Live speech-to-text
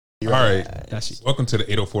All right. Welcome to the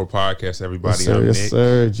 804 podcast, everybody. I'm Nick. Yes,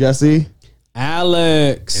 sir. Jesse.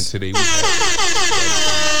 Alex. And today we have...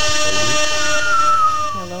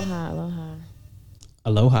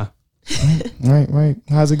 Aloha. Right.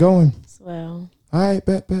 How's it going? Well. All right,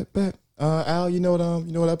 bet. Al, you know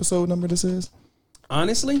what episode number this is?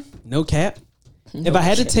 Honestly, no cap. If I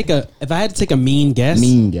had to take a mean guess,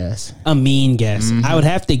 I would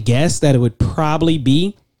have to guess that it would probably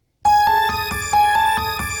be.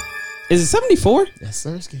 Is it 74? Yes,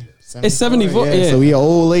 sir. It's 74. Yeah. So we an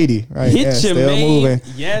old lady, right? Hit your still main. moving.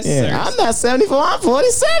 Yes, Yeah, sir. I'm not 74. I'm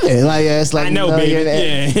 47. Like, yeah, it's like I know, baby.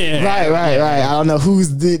 Yeah. Right. I don't know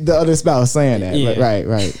who's the other spouse saying that, but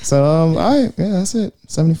right. So, all right, yeah, that's it.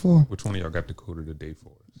 74. Which one of y'all got the code of the day for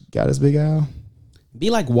us? Got us, Big Al. Be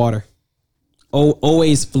like water.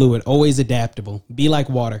 Always fluid. Always adaptable. Be like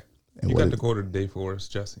water. You got the code of the day for us,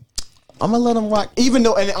 Jesse? I'm gonna let him rock, even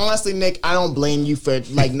though, and honestly, Nick, I don't blame you for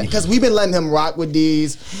because we've been letting him rock with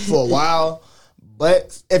these for a while.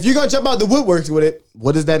 But if you're gonna jump out the woodworks with it,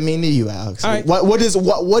 what does that mean to you, Alex? All right.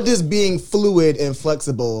 What does being fluid and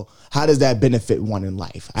flexible? How does that benefit one in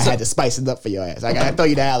life? I had to spice it up for your ass. I gotta throw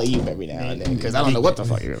you the alley-oop every now and then because I don't know what the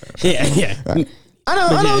fuck you're doing. Yeah. Right. I know.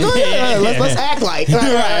 Go ahead. Let's act like we're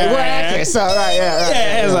actors. So right.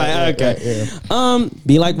 It's like okay.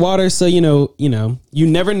 Be like water. So you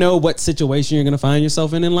never know what situation you're gonna find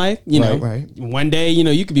yourself in life. Right. One day,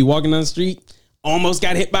 you could be walking down the street, almost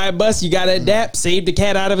got hit by a bus. You gotta adapt. Saved a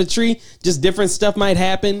cat out of a tree. Just different stuff might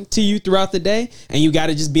happen to you throughout the day, and you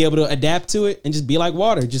gotta just be able to adapt to it and just be like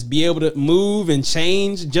water. Just be able to move and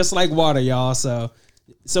change, just like water, y'all. So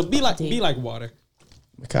be like water.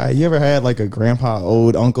 Kai, you ever had like a grandpa,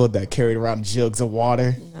 old uncle that carried around jugs of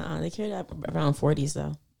water? No, they carried that around 40s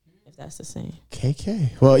though, if that's the same.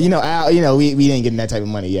 KK. Well, Al, we didn't get that type of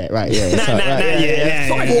money yet, right? Yeah.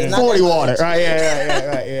 Not 40 water, right?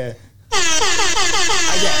 Yeah. I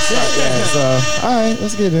guess. Right, so, all right,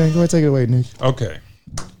 let's get it. Go ahead, take it away, Nick. Okay.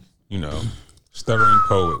 Stuttering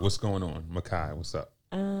poet. What's going on? Makai, what's up?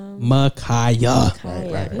 Makaya.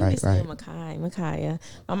 Right. Makaya.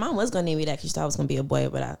 My mom was gonna name me that because she thought I was gonna be a boy,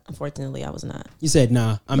 but unfortunately I was not. You said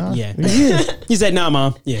nah. Yeah. You said nah,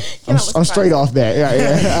 mom. Yeah. I'm straight off that.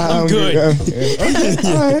 Yeah. I'm good. All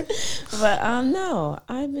right. But no,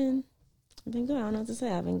 I've been good. I don't know what to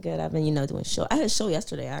say. I've been good. I've been doing show. I had a show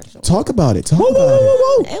yesterday actually. Talk about it. It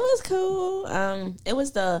was cool. It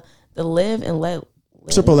was the Live and Let.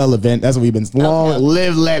 Triple L event. That's what we've been. Long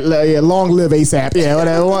live ASAP. Yeah,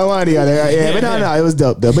 whatever. One or the other. Yeah, but no, it was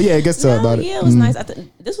dope though. But yeah, I guess about it. Yeah, it was nice.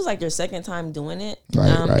 This was like their second time doing it.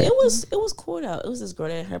 Right. It was cool though. It was this girl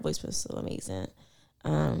that her voice was so amazing.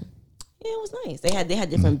 Yeah, it was nice. They had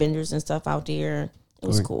different vendors and stuff out there. It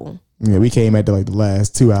was cool. Yeah, we came at the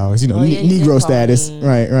last 2 hours. Negro status.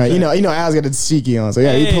 Right. Al's got the cheeky on, so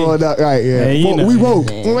he pulled up. Right, yeah. We woke.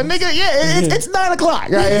 Well, nigga, it's 9 o'clock.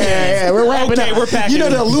 Right, yeah. We're wrapping up. We're packing.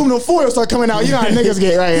 The aluminum foil start coming out. You know how niggas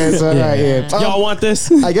get right. Yeah, so right, yeah. Y'all want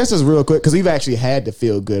this? I guess just real quick because we've actually had the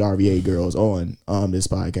Feel Good RVA girls on this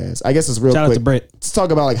podcast. I guess it's real Shout quick. Out to Britt. Let's talk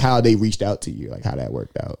about how they reached out to you, like how that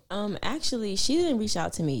worked out. Actually, she didn't reach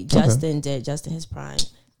out to me. Justin did. Justin his prime.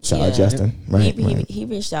 Shout out Justin. Right. He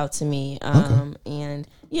reached out to me. And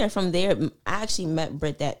from there, I actually met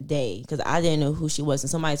Britt that day because I didn't know who she was. And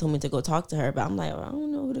somebody told me to go talk to her, but I'm like, I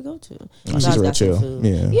don't know who to go to. She's real chill.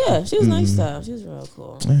 Yeah, she was nice stuff. She was real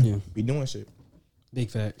cool. Yeah. Be doing shit. Big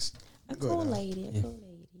facts. A cool lady.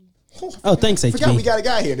 Oh, thanks, HB. Forgot we got a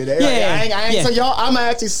guy here today. Yeah, I ain't so y'all, I'm gonna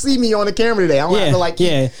actually see me on the camera today. I'm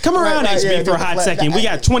gonna Come around, HB, for a hot second. We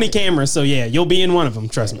got 20 cameras, so you'll be in one of them.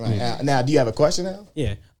 Trust me. Now, do you have a question now?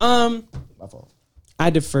 Yeah. My fault. I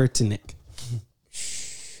defer to Nick.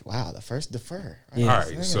 Wow, the first defer. Yeah. All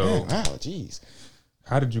right, so wow, jeez.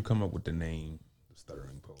 How did you come up with the name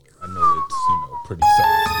Stuttering Poet? I know it's pretty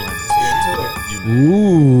self-explanatory.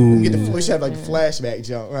 Ooh. We should have like a flashback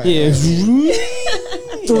jump, right? Yeah.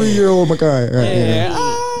 3-year-old Makai. Right. Yeah.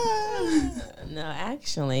 No,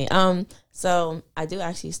 actually, so I do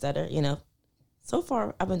actually stutter. So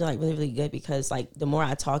far I've been doing really, really good because the more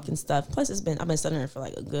I talk and stuff. Plus, I've been stuttering for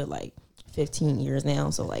a good 15 years now.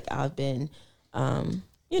 So I've been.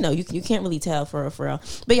 You can't really tell for real.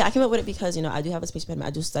 But yeah, I came up with it because, I do have a speech impediment.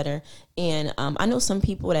 I do stutter. And I know some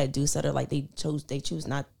people that do stutter, they choose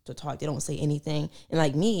not to talk. They don't say anything.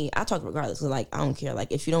 And me, I talk regardless. Cause I don't care.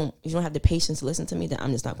 If you don't have the patience to listen to me, then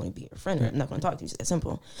I'm just not going to be your friend. I'm not going to talk to you. It's that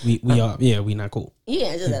simple. We not cool.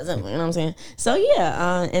 Yeah, it's just that simple. You know what I'm saying? So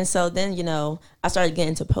yeah. And so then, I started getting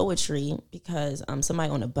into poetry because somebody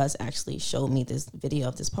on a bus actually showed me this video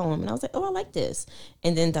of this poem. And I was like, oh, I like this.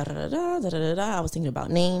 And then I was thinking about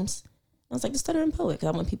names. I was like, the stuttering poet, because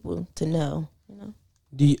I want people to know,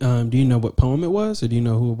 Do you know what poem it was, or do you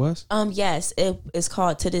know who it was? Yes, it's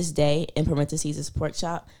called "To This Day" in parentheses is Pork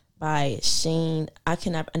Chop by Shane. I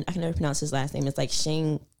can never pronounce his last name. It's like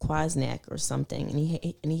Shane Kwasniak or something,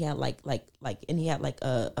 and he had like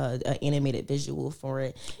a animated visual for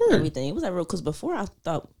it. And everything. It was like real, because before I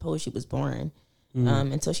thought poetry was boring.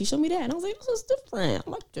 Until she showed me that, and I was like, "This is different. I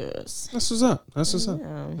like this." That's what's up. That's what's up.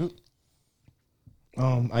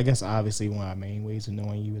 I guess obviously one of our main ways of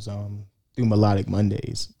knowing you is through Melodic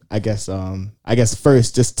Mondays. I guess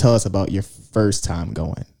first just tell us about your first time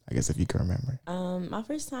going. I guess if you can remember. My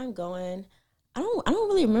first time going, I don't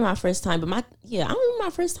really remember my first time, but I don't remember my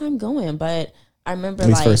first time going, but I remember at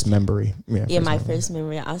least first memory. My first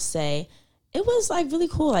memory. I'll say. It was like really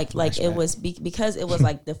cool, like it was because it was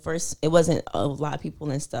like the first. It wasn't a lot of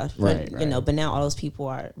people and stuff, right? You know, but now all those people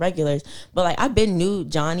are regulars. But like I've been knew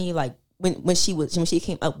Johnny like when she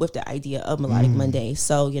came up with the idea of Melodic Monday.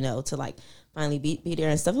 So you know, to like finally be there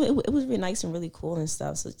and stuff. It was really nice and really cool and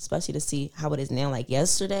stuff. So especially to see how it is now. Like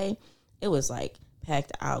yesterday, it was like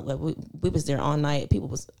packed out. Like we was there all night. I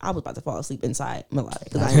was about to fall asleep inside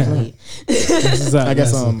Melodic because I didn't leave. I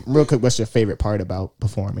guess real quick, what's your favorite part about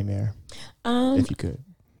performing there? If you could.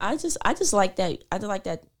 I just like that. I like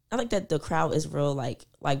that the crowd is real like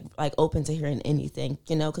open to hearing anything,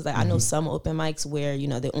 you know, because I know some open mics where, you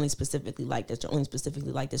know, they only specifically like this,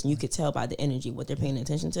 and you could tell by the energy what they're paying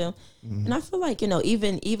attention to. And I feel like, you know,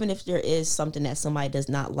 even if there is something that somebody does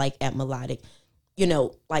not like at Melodic, you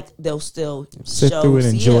know, like they'll still sit through it,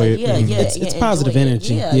 enjoy it. It's positive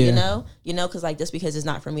energy. You know, because like just because it's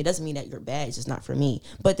not for me doesn't mean that you're bad. It's just not for me.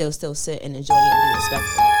 But they'll still sit and enjoy it and be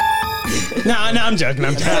respectful. No, I'm joking.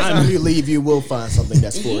 By the time you leave, you will find something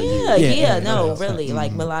that's for you. Really,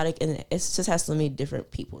 like Melodic, and it just has so many different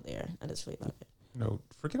people there. I just really love it. No,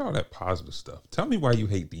 forget all that positive stuff. Tell me why you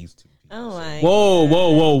hate these two people. Oh my! Whoa!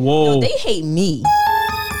 No, they hate me.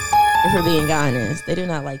 If we're being honest, they do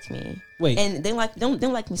not like me. Wait, and they don't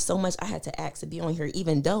like me so much. I had to ask to be on here,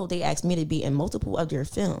 even though they asked me to be in multiple of their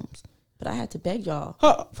films. But I had to beg y'all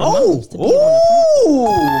to be on the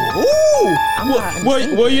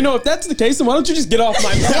well, you know, if that's the case, then why don't you just get off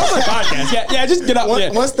my podcast? Yeah, just get off.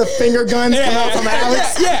 Once the finger guns come out from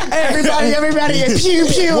Alex, everybody, pew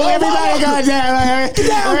pew, everybody go down. Get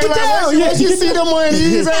down. Yeah, you see them one of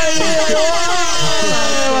these right here.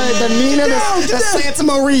 The Nina, the Santa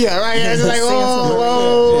Maria, right here. It's like,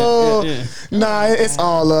 whoa. Nah, it's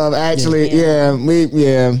all love, actually. They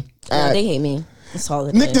hate me.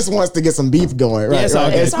 Nick just wants to get some beef going, right? Yeah,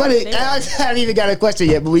 it's funny. I haven't even got a question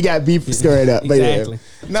yet, but we got beef stirred up. Exactly.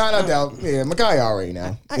 But no doubt. Yeah, Makai already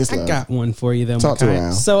know. I got one for you though. Talk to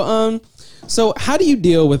Al. So how do you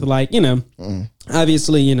deal with, like, you know,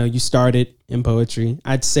 obviously, you know, you started in poetry.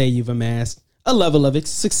 I'd say you've amassed a level of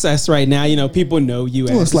success right now. You know, people know you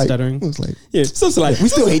as stuttering. Yeah, so it's like we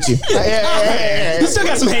still hate you. You still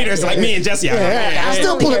got some haters like me and Jesse. I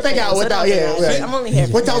still pull the thing out without. I'm only here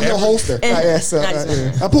without no holster. I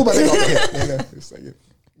pull my thing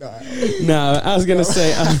out. No, I was gonna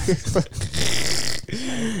say.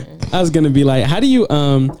 I was gonna be like, how do you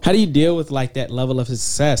deal with like that level of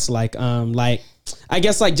success? Like I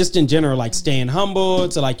guess like just in general, like staying humble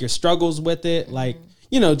to like your struggles with it, like,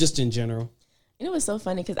 you know, just in general. You know, it's so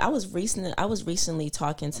funny because I was recently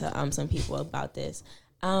talking to some people about this.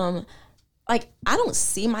 Like, I don't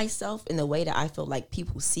see myself in the way that I feel like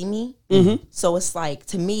people see me. So it's like,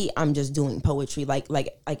 to me, I'm just doing poetry like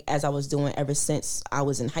as I was doing ever since I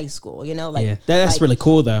was in high school, you know? Like, that's really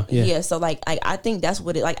cool though. Yeah. So like I think that's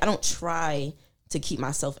what it, like, I don't try to keep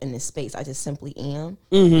myself in this space. I just simply am.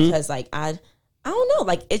 Because like I don't know,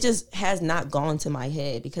 like it just has not gone to my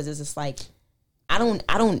head because it's just like I don't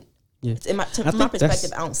from my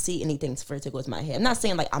perspective, I don't see anything for it to go to my head. I'm not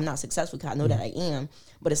saying like I'm not successful because I know that I am,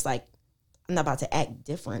 but it's like I'm not about to act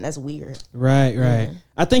different. That's weird. Right.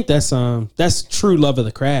 I think that's true love of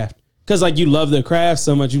the craft. Cause like you love the craft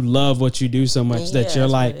so much, you love what you do so much that you're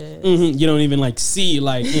like, you don't even like see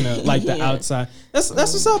like, you know, like the outside. That's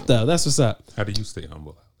what's up though. That's what's up. How do you stay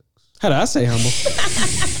humble, Alex? How do I stay humble?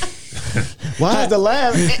 Why is the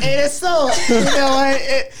laugh? It's so, you know,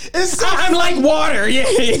 it's so. I'm like water.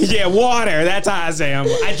 Yeah, water. That's how I say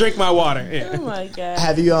I drink my water. Yeah. Oh my God.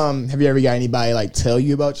 Have you ever got anybody like tell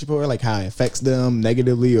you about your poetry, like how it affects them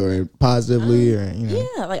negatively or positively, or you know?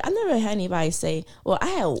 Yeah, like I never had anybody say, "Well,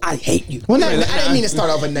 I hate you." Well, I didn't mean to start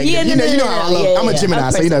off with negative. You know how I love. I'm a Gemini,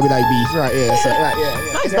 so you know we like beef, right? Yeah, so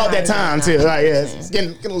it's about that time too, right? Yeah, it's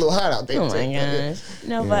getting a little hot out there. Oh my gosh.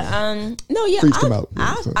 No, but no, yeah.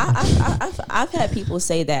 I've had people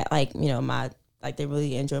say that, like, you know, they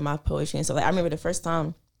really enjoy my poetry, and so like I remember the first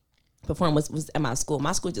time perform was at my school.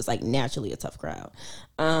 My school is just like naturally a tough crowd.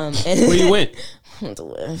 And where you went? To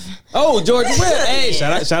Whiff. Oh, Georgia Whiff. Hey,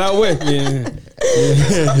 shout out Whiff. Yeah.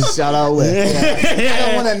 Shout out Whiff. Yeah. I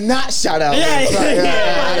don't want to not shout out Whiff.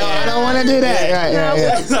 I don't want to do that.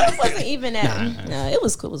 It wasn't even that. No, it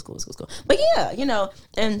was cool. It was cool. But yeah, you know,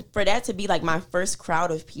 and for that to be like my first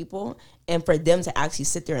crowd of people, and for them to actually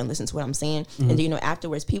sit there and listen to what I'm saying, and you know,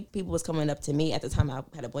 afterwards, people was coming up to me. At the time, I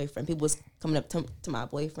had a boyfriend. People was coming up to my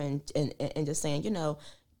boyfriend and just saying, you know,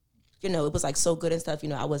 it was like so good and stuff. You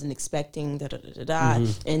know, I wasn't expecting and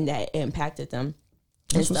that impacted them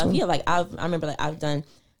and stuff. Yeah, like I remember like I've done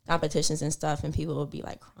competitions and stuff, and people would be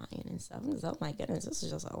like crying and stuff. And oh my goodness, this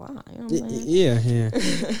is just a lot. You know what I'm saying? Yeah.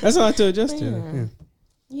 That's a lot to adjust to.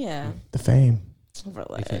 Yeah. The fame.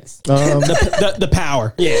 Relax. The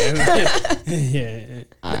power. Yeah.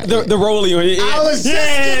 The rolling. I was just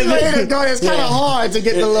getting ready to go. It's kind of hard to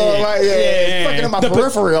get the little right. Yeah. Fucking in my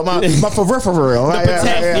peripheral. My peripheral.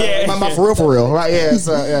 Right. My peripheral. Right. Yeah.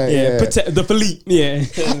 So yeah. The Philippe. Yeah.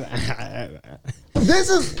 This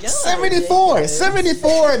is 74.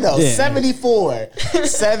 74 though. Yeah. 74.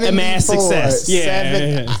 74. A mass success.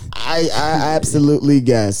 Yeah. I absolutely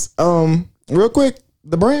guess. Real quick,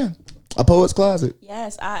 the brand. A Poet's Closet.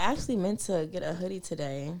 Yes, I actually meant to get a hoodie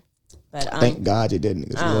today, but thank God you didn't.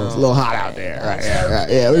 It's a little hot out there. Right.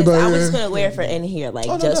 Yeah. I was just gonna wear it for in here, like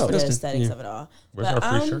just for the aesthetics of it all. Where's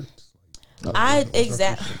our free shirts? I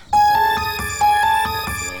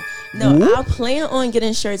plan on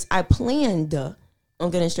getting shirts. I planned on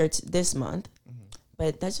getting shirts this month.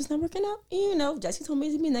 But that's just not working out. You know, Jesse told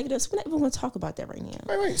me to be negative, so we're not even going to talk about that right now.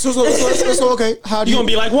 Right. So okay. How do you going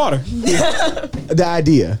to be like water? The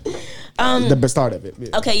idea. The start of it.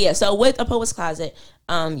 Yeah. Okay, yeah. So with A Poet's Closet,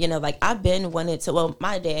 you know, like I've been wanted to, well,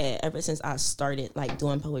 my dad, ever since I started like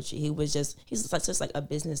doing poetry, he's just like a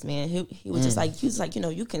businessman. He was just like, you know,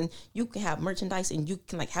 you can have merchandise and you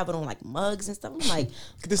can like have it on like mugs and stuff. I'm like,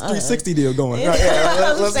 get this 360 deal going.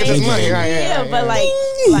 Let's get this money. But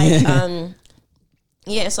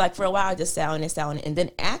yeah, so like for a while I just selling it. And then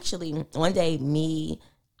actually one day me,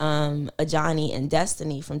 Ajani and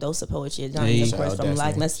Destiny from Dose of Poetry, Ajani of course from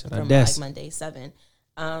Like Monday 7.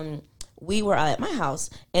 We were at my house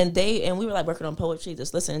and we were like working on poetry,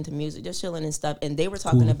 just listening to music, just chilling and stuff. And they were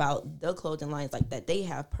talking about the clothing lines like that they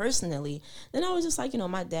have personally. Then I was just like, you know,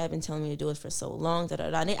 my dad been telling me to do it for so long,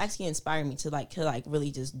 And they actually inspired me to really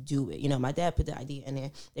just do it. You know, my dad put the idea in there.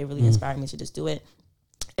 They really inspired me to just do it.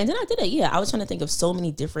 And then I did it. Yeah, I was trying to think of so many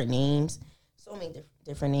different names.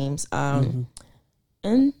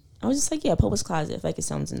 And I was just like, yeah, Poet's Closet. I feel like it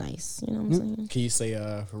sounds nice. You know what I'm saying? Can you say,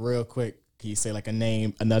 real quick, like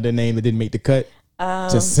another name that didn't make the cut?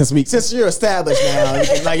 Just since you're established now,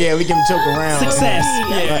 we can joke around. Success.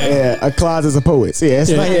 A closet's a poet. Yeah,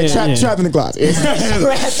 it's trapped in the closet.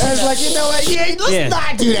 It's like, you know what? Yeah, let's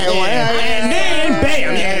not do that one. And then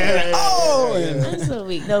bam. Yeah. Oh, I'm so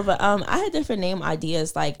weak. No, but I had different name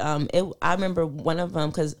ideas. Like I remember one of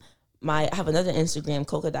them because I have another Instagram,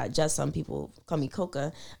 Coca.just. Some people call me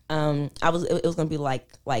Coca. It was gonna be like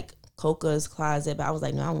Coca's Closet, but I was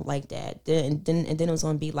like, no, I don't like that. Then it was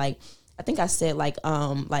gonna be like, I think I said like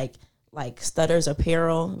Stutter's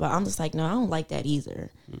Apparel, but I'm just like, no, I don't like that either.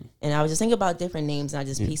 And I was just thinking about different names, and I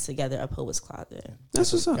just pieced together A Poet's Closet.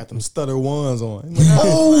 That's what's up. Got them Stutter ones on.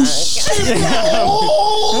 Oh shit!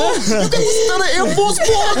 Oh, you got the Stutter Air Force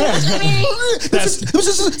Ones.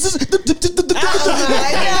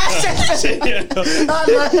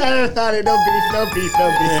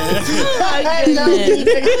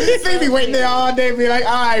 They be waiting there all day, be like,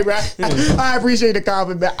 all right, bro, I appreciate the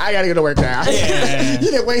compliment. I gotta go to work now. You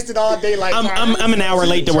didn't waste it all day. Like I'm an hour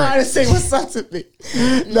late to work. Trying to say what's up to me.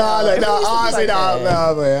 Honestly, man,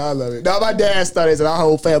 I love it. No, my dad studies and our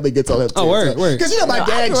whole family gets on him too. Oh, word. Because, you know, my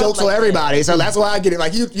dad jokes on everybody, so that's why I get it.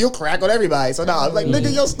 Like, you'll crack on everybody. So, no, like,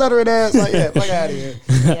 nigga, your stuttering ass. Like, yeah, fuck out of here.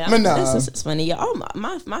 Yeah, but no. It's funny. Yeah,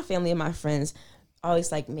 my family and my friends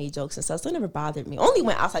always, like, made jokes and stuff, so it never bothered me. Only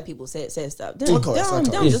when outside people said stuff. Then, of course. I was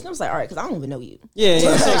like, all right, because I don't even know you. Yeah.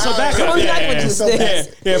 So back up.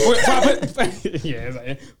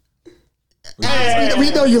 Yeah.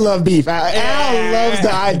 We know you love beef. Al loves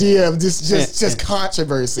the idea of just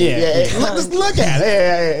controversy. Just look at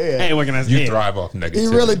it. Hey, what can I say? You thrive off negativity. He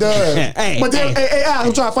really does. But then, Al,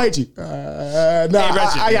 I'm trying to fight you. I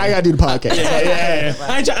gotta do the podcast.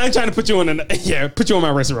 I ain't trying to put you on put you on my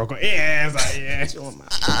wrist real quick. I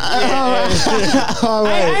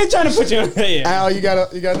ain't trying to put you on. Al, you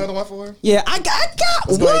got another one for her? Yeah, I got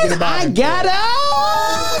one.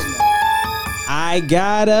 I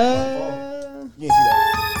gotta. You didn't see that.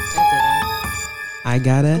 I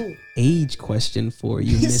gotta age question for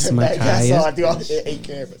you, Miss I Micaiah. saw it through all 8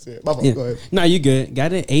 cameras. Yeah. My fault. Go ahead. No, you good.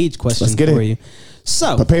 Got an age question Let's get for it. you.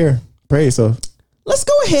 So Prepare yourself. let's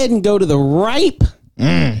go ahead and go to the ripe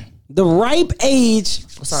age,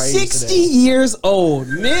 Sorry, 60 years old.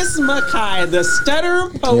 Miss Micaiah, the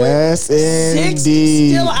stuttering poet. Yes, 60,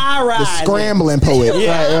 indeed. still I ride. The scrambling poet.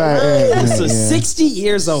 Yeah. Right. So 60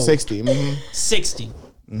 years old. 60. 60.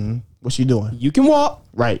 What's she doing? You can walk.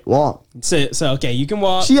 Right. Walk. So okay, you can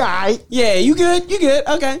walk. She all right. Yeah, you good. You good.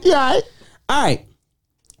 Okay. Yeah, all right. All right.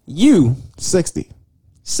 You 60.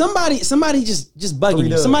 somebody just bugging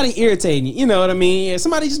you. Somebody irritating you. You know what I mean? Yeah,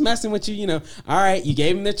 somebody just messing with you, you know. All right, you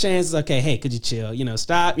gave him the chance. Okay, hey, could you chill? You know,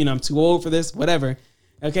 stop. You know, I'm too old for this, whatever.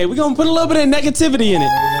 Okay, we're going to put a little bit of negativity in it.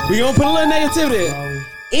 We're going to put a little negativity in it.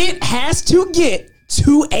 It has to get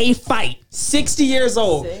to a fight. 60 years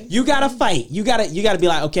old. You got to fight. You got to be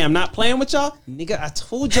like, okay, I'm not playing with y'all. Nigga, I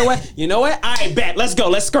told you what. You know what? All right, bet. Let's go.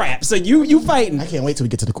 Let's scrap. So you fighting. I can't wait till we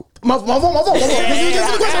get to the my phone. Sorry. Go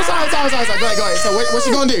ahead. So what's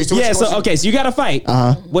she gonna do? So you got to fight.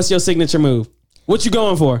 What's your signature move? What you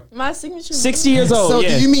going for? My signature 60 years old. So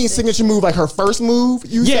yeah. do you mean signature move like her first move?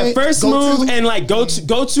 First move and like go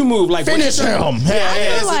to move like finish him.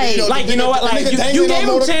 Like you know what? Like you gave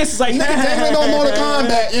him chances. Like dangling on Mortal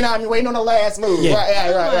Kombat. You know, I'm waiting on the last move.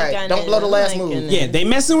 Yeah. Right. Don't blow the last move. Yeah, they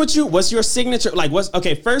messing with you. What's your signature? Like what's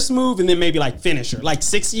first move and then maybe like finisher. Like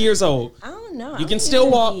 60 years old. I don't know. You can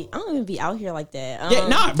still walk. I don't even be out here like that. Yeah,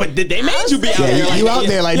 nah, but they made you be out there. Yeah, you out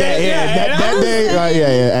there like that. Yeah, that day. Right,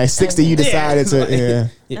 yeah. At 60, you decided to. Yeah.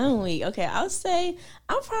 I'm weak. Okay, I'll say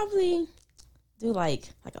I'll probably do like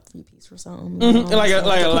a 3-piece or something. Like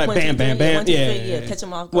bam, bam, bam. 1, 2, 3, Yeah. Catch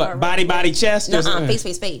them off. What body, chest? No, face.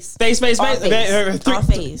 Face. Face. All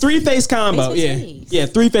face. 3-face combo. Face. Yeah,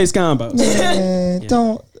 3-face combo. Man,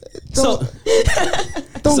 don't So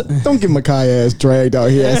give Micaiah ass dragged out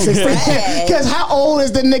here at 60. Because how old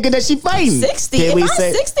is the nigga that she fighting? 60. If I'm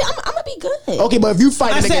 60, I'm gonna be good. Okay, but if you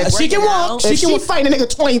fight a nigga, she can walk. If she fighting a nigga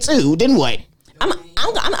 22, then what? I'm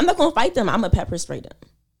not gonna fight them. I'm a pepper spray them.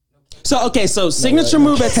 So signature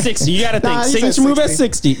move at 60. You got to think. Signature move at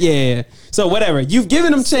 60. Yeah. So whatever. You've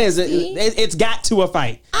given them chance. It's got to a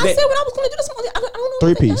fight. I said what I was going to do. This I don't know.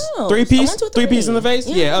 3-piece. 3-piece? 3-piece in the face?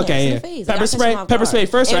 Yeah, okay. Yeah. Pepper spray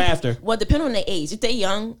first or after? Well, depending on their age. If they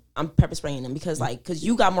young, I'm pepper spraying them because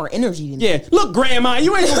you got more energy than me. Yeah. Look, grandma,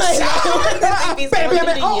 you ain't gonna That's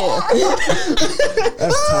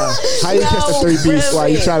tough. How you catch the 3-piece while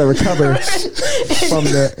you try to recover from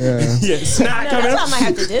the snot coming up? That's what I might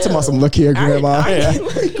have to do. Tell some look here, grandma.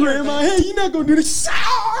 Grandma, hey, you're not gonna do this.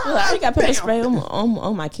 Well, I already got pepper spray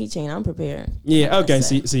on my keychain. I'm prepared. Yeah, okay.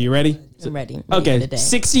 So you ready? I'm ready. Okay,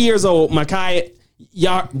 60 years old, Micaiah.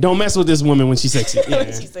 Y'all don't mess with this woman when she's 60.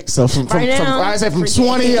 Yeah. So from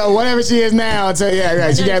 20 or whatever she is now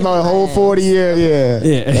to she got about a whole 40 years.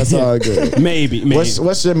 Yeah. That's all good. Maybe.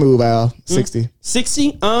 What's your move, Al? 60.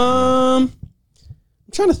 60. I'm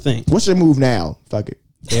trying to think. What's your move now? Fuck it.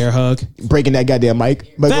 Bear hug. Breaking that goddamn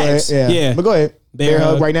mic. But Thanks. go ahead. Yeah. But go ahead. Bear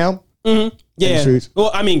hug right now. Mm-hmm. Yeah.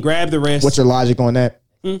 Well, I mean, grab the wrist. What's your logic on that?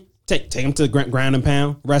 Take him to the ground and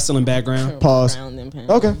pound, wrestling background. Pause.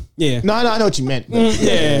 Okay. Yeah. No, I know what you meant.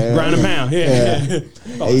 Ground and pound. Yeah.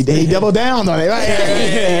 He doubled down on it. Right?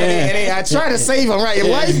 Yeah. I try to save him. Right.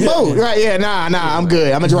 Lifeboat. Right. Yeah. Nah. I'm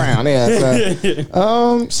good. I'm a drown. Yeah.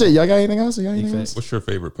 So. Shit. Y'all got anything else? What's your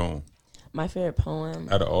favorite poem? My favorite poem.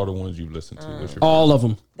 Out of all the ones you've listened to, what's your all of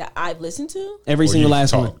them that I've listened to? Every single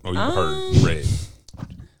last one. Or you heard, read.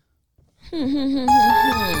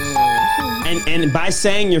 And by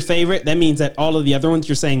saying your favorite, that means that all of the other ones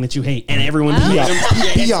you're saying that you hate, and everyone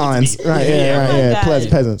peons, right? Yeah,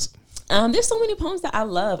 peasants. There's so many poems that I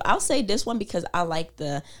love. I'll say this one because I like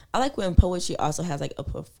when poetry also has like a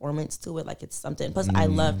performance to it, like it's something. Plus, I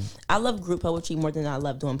love group poetry more than I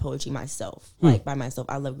love doing poetry myself. Like by myself,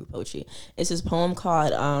 I love group poetry. It's this poem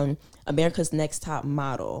called America's Next Top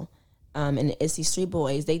Model. And it's these 3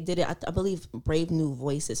 boys. They did it, I believe, Brave New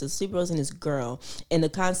Voices. So 3 boys and this girl. And the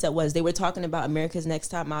concept was they were talking about America's Next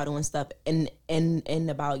Top Model and stuff, and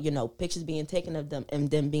about, pictures being taken of them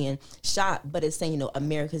and them being shot. But it's saying,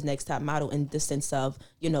 America's Next Top Model in the sense of,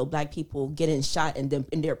 Black people getting shot and them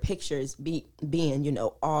in their pictures being,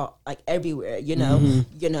 all like everywhere,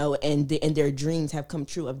 and their dreams have come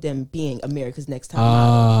true of them being America's Next Top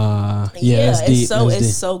Model. Yeah, that's deep.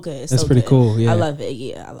 It's so good. That's pretty cool. Yeah, I love it.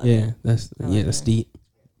 Yeah, I love it. That's deep.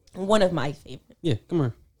 One of my favorites. Yeah, come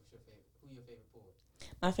on. Who's your favorite poet?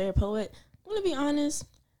 My favorite poet? I'm gonna be honest.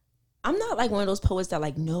 I'm not like one of those poets that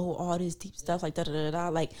like know all this deep stuff like da.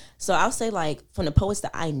 Like, so I'll say like from the poets that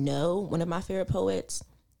I know, one of my favorite poets.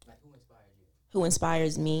 Like who inspires you? Who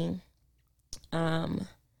inspires me?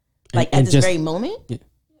 Like at this very moment,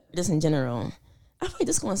 just in general. I feel like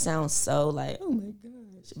this is going to sound so like, oh my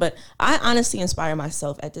gosh. But I honestly inspire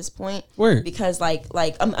myself at this point. Word. Because I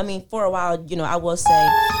mean, for a while, you know, I will say.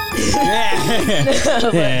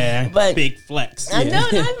 but big flex. I know,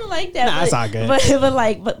 not even like that. Nah, it's all good.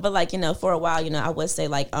 But like, you know, for a while, you know, I would say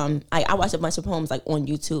like, I watched a bunch of poems like on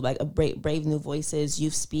YouTube, like a Brave New Voices,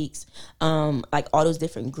 Youth Speaks, like all those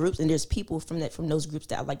different groups. And there's people from those groups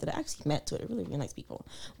that I like that I actually met to it. Really, really nice people.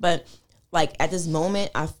 But like at this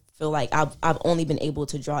moment, I feel like I've only been able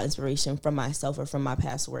to draw inspiration from myself or from my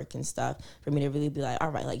past work and stuff for me to really be like,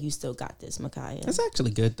 all right, like you still got this, Micaiah. That's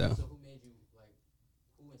actually good though. So who made you like?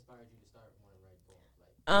 Who inspired you to start wanting to write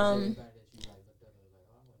poems? Like, anybody that you like looked up and was like,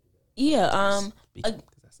 oh, I want to do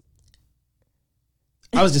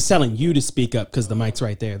that. I was just telling you to speak up because the mic's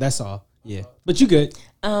right there. That's all. Yeah, but you good.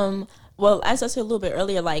 Well, as I said a little bit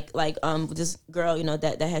earlier, like this girl, you know,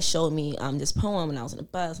 that has showed me this poem when I was in the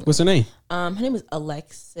bus. What's her name? Her name is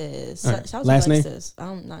Alexis. Right. Last Alexis. Name?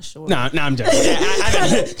 I'm not sure. Nah, I'm joking.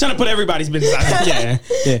 I trying to put everybody's business out. Yeah.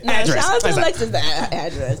 No, Address. Shout out to Alexis, the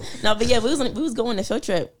address. No, but yeah, we was going on a field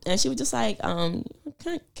trip, and she was just like,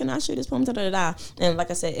 can I shoot this poem? Da, da, da, da. And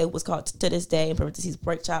like I said, it was called To This Day in Parentheses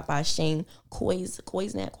Pork Chop by Shane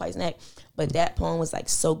Koisnak. But that poem was like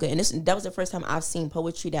so good, and that was the first time I've seen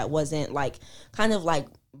poetry that wasn't like kind of like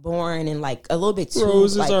boring and like a little bit too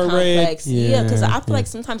Roses like are complex. red. Yeah, because I feel like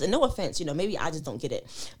sometimes, and no offense, you know, maybe I just don't get it,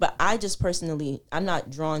 but I just personally, I'm not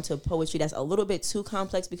drawn to poetry that's a little bit too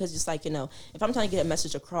complex, because just like, you know, if I'm trying to get a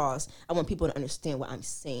message across, I want people to understand what I'm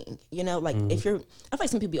saying. You know, like if you're, I feel like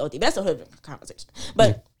some people be OD, but that's a whole different conversation.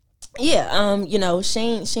 But yeah, you know,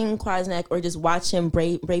 Shane Koisnak, or just watch him,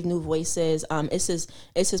 Brave New Voices. It's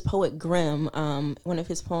his poet Grimm. One of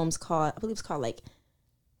his poems called, I believe it's called like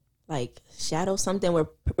Shadow something, where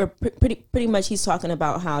pretty much he's talking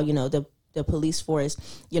about how, you know, the police force,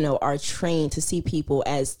 you know, are trained to see people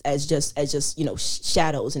as just you know,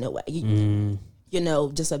 shadows in a way. You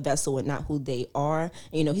know, just a vessel and not who they are. And,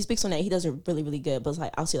 you know, he speaks on that. He does it really, really good. But it's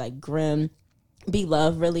like, I'll say like Grimm, Be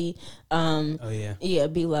Love, really. Yeah,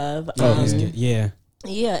 Be Love.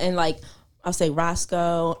 Yeah, and like I'll say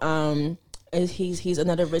Roscoe. He's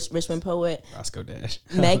another Richmond poet. Roscoe Dash.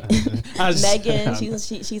 Megan,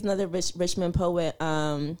 she's another Richmond poet.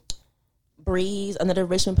 Breeze, another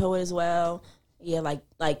Richmond poet as well. Yeah,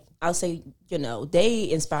 like I'll say, you know,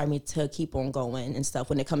 they inspire me to keep on going and stuff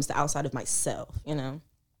when it comes to outside of myself, you know.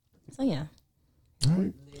 So yeah. All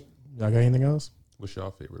right. Y'all got anything else? What's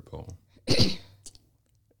your favorite poem?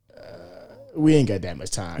 We ain't got that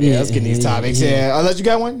much time. Yeah, let's get these topics. Yeah, I'll let you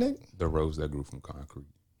got one, Nick. The Rose That Grew from Concrete.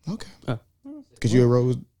 Okay. Cause you a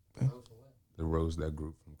rose. The Rose That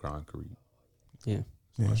Grew from Concrete. Yeah.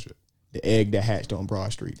 My shit. The egg that hatched on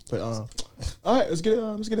Broad Street. But all right, let's get it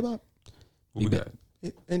about. What we got?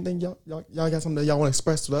 Anything y'all got something that y'all want to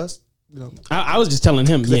express to us? You know, I was just telling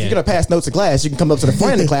him. if you're gonna pass notes in class, you can come up to the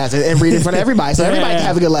front of the class and read in front of everybody, so everybody can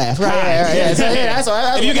have a good laugh. Right? Yeah. So, yeah, that's all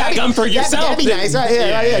right. If you got gum for yourself, that'd be nice, right?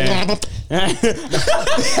 Yeah.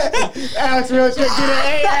 Alex, real quick, get it.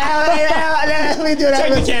 Hey, Alex, we do that.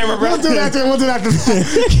 Check the camera, bro. We'll do that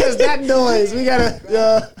because that noise. We gotta.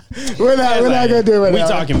 We're not gonna do it. We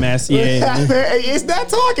talking mess. Yeah. It's not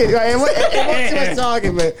talking. Right? It wasn't too much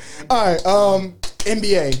talking, but all right.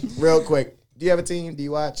 NBA, real quick. Do you have a team? Do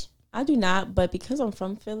you watch? I do not, but because I'm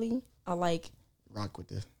from Philly, I like rock with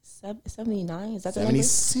the 79. Is that the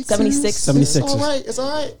 76? 76. 76. It's all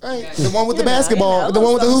right. Right. The one with the basketball, the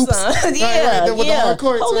one with the hoops. Yeah, with the hard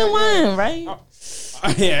courts. Hole in one, right?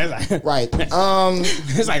 Right.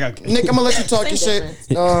 It's like okay. Nick, I'm gonna let you talk your shit.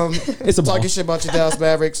 It's a talk ball. your shit about your Dallas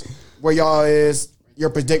Mavericks. Where y'all is,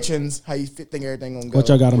 your predictions, how you think everything gonna go. What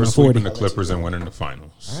y'all got on We're the 40? sweeping the Clippers and winning the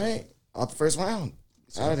finals. All right, off the first round,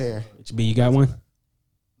 out of there. HB, you got one?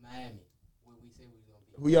 Miami. What we say we gonna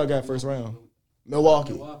be. Who y'all got first round?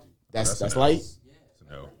 Milwaukee. That's light.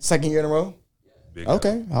 No. Second year in a row. Big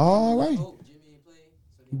Okay, all right. Hope Jimmy ain't play.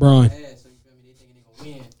 So they Bron. bad, so you feel me? They thinking they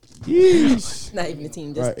gonna win. Yeesh. Not even the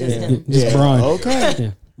team, just Right, him. Just Bron. Okay.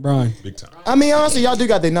 Yeah, Bron. Big time. I mean, honestly, y'all do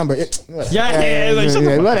got their number. Yeah.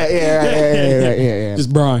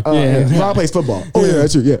 Just Bron. Yeah. Bron plays football. Oh yeah,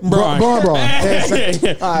 that's true. Yeah, Bron. Bron. Bron. It's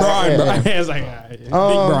like big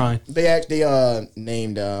Bron. They actually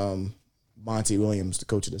named Monty Williams the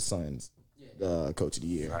coach of the Suns, the coach of the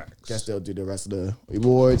year. Facts. Guess they'll do the rest of the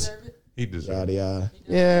awards. He deserves it.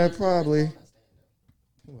 Yeah, probably.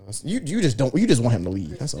 Who else? You just don't. You just want him to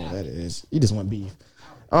leave. That's all that is. You just want beef.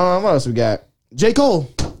 What else we got? J. Cole.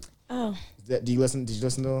 Oh, Did you listen to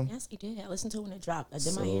him? yes, he did. I listened to it when it dropped. I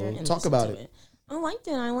did my So, hair and talk listened about to it. I liked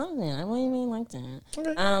it. I loved it. I really, really liked it.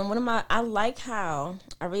 Okay. I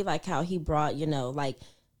really like how he brought, you know, like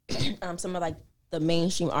some of like the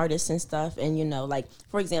mainstream artists and stuff, and you know, like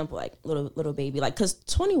for example, like little baby, like because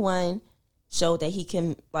 21 showed that he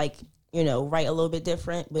can like you know write a little bit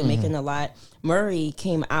different, but making a lot. Murray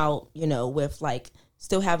came out, you know, with like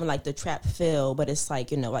still having like the trap feel, but it's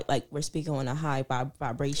like you know like we're speaking on a high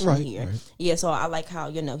vibration here. Right. Yeah, so I like how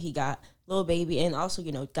you know he got Lil Baby and also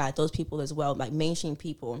you know got those people as well, like mainstream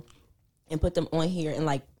people, and put them on here and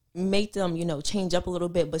like make them you know change up a little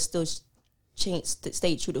bit, but still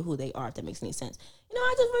stay true to who they are. If that makes any sense, you know,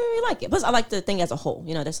 I just really like it. Plus, I like the thing as a whole.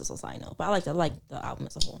 You know, that's just a side note, but I like the album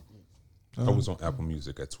as a whole. I was on Apple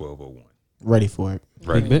Music at 12:01. Ready for it.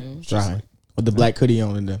 Ready. Trying. With the black hoodie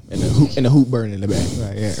on and the hoop burning in the back.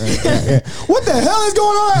 Right, yeah. What the hell is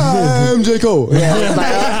going on? I'm J. Cole. Yeah,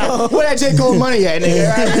 like, where that J. Cole money at, nigga?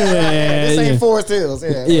 Right? This ain't Forest Hills.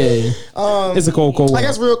 Yeah. It's a cold I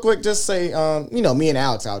guess real quick, just say, you know, me and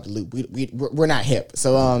Alex out the loop. We're not hip.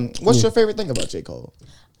 So, what's your favorite thing about J. Cole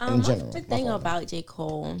in general? My favorite thing about J.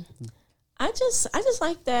 Cole, I just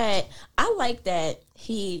like that. I like that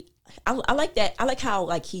he. I like that. I like how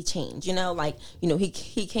like he changed. You know, like you know he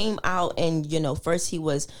came out and you know first he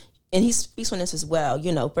was, and he speaks on this as well.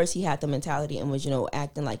 You know, first he had the mentality and was you know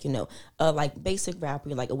acting like you know like basic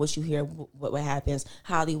rapper, like what you hear, what happens,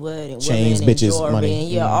 Hollywood and chains, women bitches, and jewelry,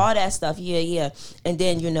 money, and all that stuff. Yeah. And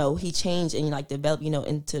then you know he changed and like developed you know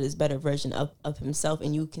into this better version of himself,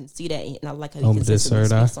 and you can see that. And I like how he consistently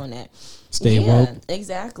speaks on that. Stay woke.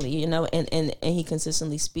 Exactly. You know, and he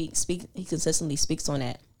consistently speaks on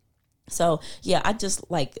that. So yeah, I just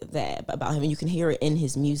like that about him, and you can hear it in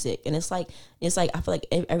his music. And it's like I feel like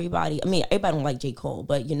everybody. I mean, everybody don't like J. Cole,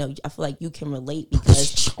 but you know, I feel like you can relate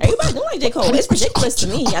because everybody don't like J. Cole. It's ridiculous to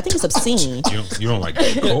me. I think it's obscene. You don't like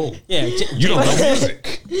J. Cole. Yeah, you don't know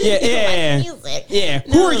music. Yeah.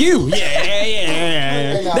 Who are you?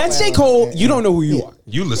 Yeah. That's J. Cole. You don't know who you are.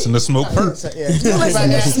 You listen to Smoke Perp. You listen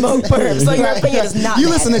to Smoke Perp. So your opinion is not. You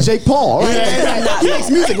listen to Jake Paul. Right? He makes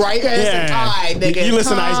music, right? You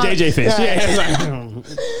listen to Ice JJ Fish.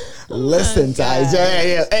 Listen to Ice.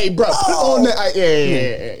 Yeah. Hey, bro, put on the.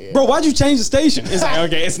 Yeah. Bro, why'd you change the station? It's like,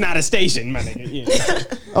 okay, it's not a station, my nigga.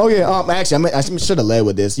 Yeah. Oh yeah. Actually, I should have led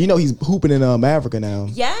with this. You know, he's hooping in Africa now.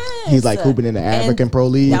 Yes. He's like hooping in the African Pro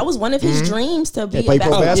League. That was one of his dreams to be play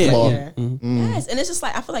pro basketball. Yes, and it's just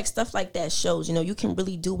like I feel like stuff like that shows. You know, you can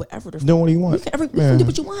really do whatever the do what you want. You can do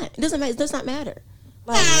what you want. It doesn't matter. It does not matter.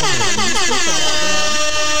 Like, it's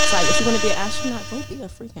like if you want to be an astronaut, go be a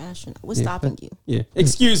freaking astronaut. What's stopping you? Yeah.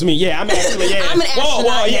 Excuse me. Yeah, I'm actually. Yeah. I'm an astronaut.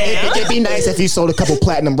 Whoa, yeah. It'd be nice if you sold a couple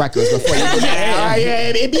platinum records before you.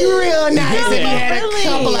 It'd be real nice if you had a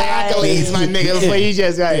couple of accolades, my nigga, before you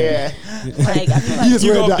just got Like I feel like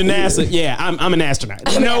you go up to NASA. Yeah, I'm an astronaut.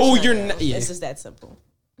 No, you're not. Yeah. It's just that simple.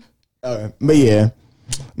 But yeah.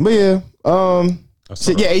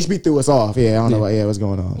 Shit, HB threw us off. Yeah, I don't know what's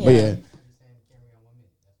going on. But yeah.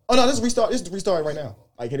 Oh no, this is restart. This is restart right now.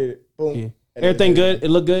 Like hit it, boom. Yeah. Everything good. It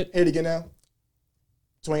look good. Hit it again now.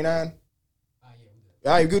 29.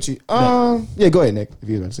 All right, Gucci. Yeah, go ahead, Nick. If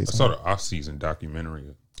you want to say something. I saw the off-season documentary.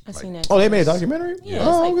 I seen that. Oh, they made a documentary. Yeah, it's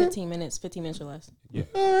like 15 minutes or less. Yeah.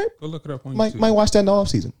 All right. Go look it up on might YouTube. watch that in the off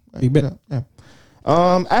season. Big bet. Yeah.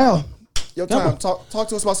 Al, your time. Talk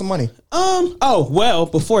to us about some money. Oh well,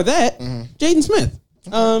 before that, Jaden Smith.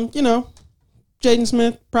 You know, Jaden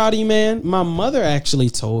Smith, proud of you, man. My mother actually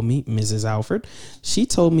told me, Mrs. Alford, she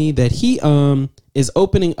told me that he is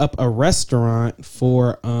opening up a restaurant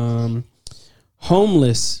for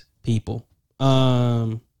homeless people.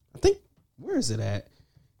 I think, where is it at?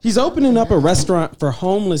 He's opening up a restaurant for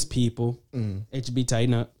homeless people. HB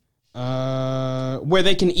tighten up. Where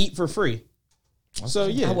they can eat for free. So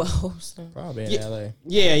yeah, I will hope so. Probably in LA.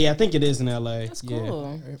 Yeah, I think it is in LA. That's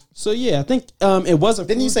cool. So yeah, I think it was a.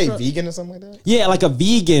 Didn't you say truck. vegan or something like that? Yeah, like a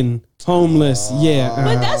vegan homeless. Yeah,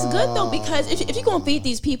 But that's good though, because if you're gonna feed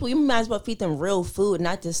these people, you might as well feed them real food,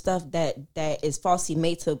 not just stuff that is falsely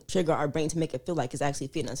made to trigger our brain to make it feel like it's actually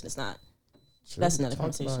feeding us, and it's not. That's another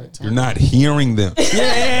conversation. You're not hearing them.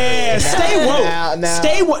 Yeah, stay woke.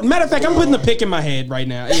 Stay woke. Matter of fact, I'm putting the pick in my head right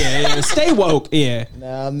now. Yeah, stay woke. Yeah.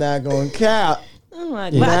 No, I'm not going to cap. Oh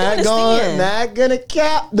my God. Not gonna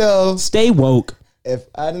cap though. Stay woke. If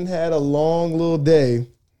I didn't had a long little day,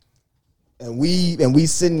 and we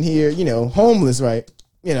sitting here, you know, homeless, right?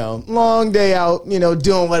 You know, long day out, you know,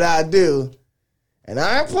 doing what I do, And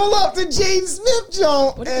I pull up to Jaden Smith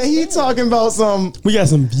joint, and he talking about some. We got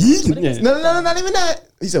some. No, not even that.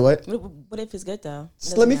 He said what? What if it's good though?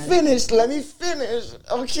 Just let me finish.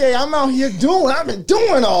 Okay, I'm out here I've been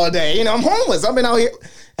doing all day. You know, I'm homeless. I've been out here.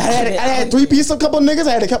 I had 3 pieces, a couple niggas.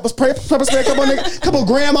 I had a couple pepper spray, a couple niggas, couple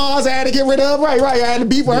grandmas I had to get rid of. Right. I had to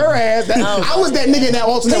beef with her ass. I was that nigga in that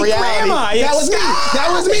alternate reality. That was me.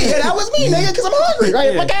 That was me, nigga, because I'm hungry.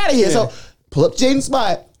 Right, fuck out of here. So pull up Jaden's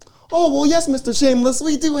spot. Oh well, yes, Mr. Shameless.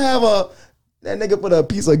 We do have that nigga put a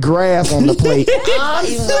piece of grass on the plate. I'm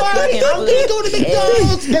sorry. I'm gonna go to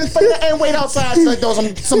McDonald's and wait outside to throw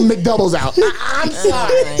some McDoubles out. I'm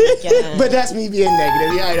sorry. But that's me being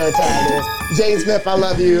negative. You already know what time it is. Jaden Smith, I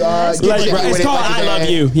love you. It's called I Love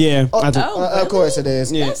You. Yeah. Of course it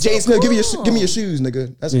is. Yeah. Jaden Smith, give me your shoes,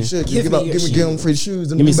 nigga. That's what you should. Give them free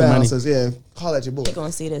shoes and give me some money. Yeah. Holla at your boy. They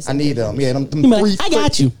gonna see this. I need them. Yeah, them 3 I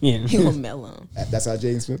got you. Yeah. He gonna mail them. That's how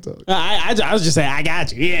Jaden Smith talks. I was just saying, I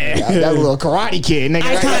got you. Yeah. That little Karate Kid, nigga.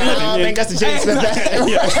 I think that's the Jaden Smith.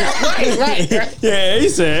 Right. Yeah, he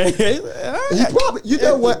said. He probably, you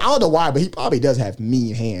know what? I don't know why, but he probably does have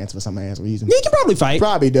mean hands for some ass reason. He can probably fight.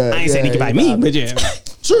 Probably does. I ain't saying he can fight me, but yeah.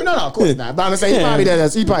 True, no, of course not. But I'm saying he probably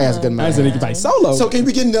does. He probably has a good mind. I said he can fight solo. So can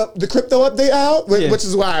we get the crypto update out? Which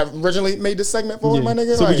is why I originally made this segment for my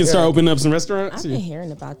nigga. So we can start opening up some restaurants. I've been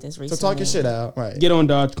hearing about this recently. So talk your shit out. Right. Get on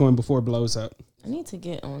Dogecoin before it blows up. I need to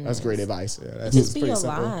get on. That's great advice. Yeah, that's just be pretty alive.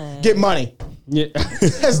 Simple. Get money. Yeah.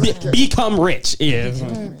 Become rich. Yeah.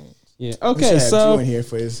 Yeah. Okay. So in here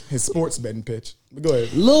for his sports betting pitch. But go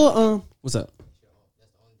ahead. Lil what's up?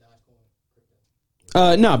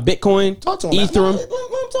 No, Bitcoin, talk to him, Ethereum. Let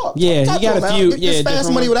him talk. Yeah, talk you got a few. Get fast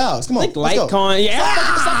money with Alex. Come on, like Litecoin. Yeah,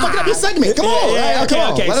 stop fucking up your segment. Come on,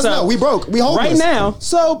 okay. Let us know. We broke. We homeless right now.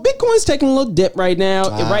 So Bitcoin's taking a little dip right now.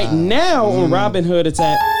 Right now on Robinhood, it's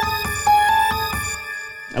at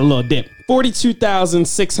a little dip.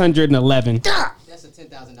 42,611. That's a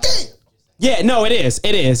 $10,000. Yeah, no, it is.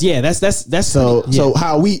 It is. Yeah, that's so. So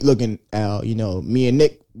how we looking, Al? You know, me and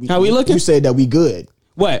Nick. How we looking? You said that we good.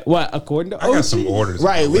 What? According to I got some orders.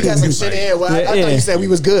 Right, we got some shit in here. Well, I thought you said we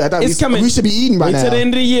was good. I thought we should be eating by now. To the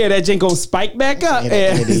end of the year, that jink gonna spike back up.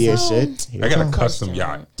 End of the year shit. I got a custom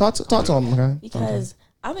yacht. Talk to him, okay? Because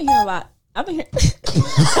I've been hearing a lot.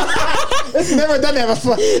 It's never done that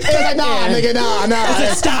before. It's like, nigga, nah.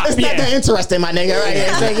 Stop. It's not that interesting, my nigga. Right?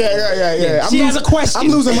 Yeah. She has a question. I'm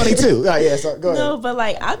losing money too. Yeah. So go ahead. No, but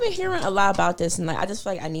like I've been hearing a lot about this, and like I just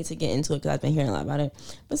feel like I need to get into it because I've been hearing a lot about it.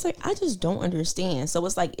 But it's like I just don't understand. So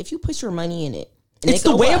it's like if you put your money in it, and it's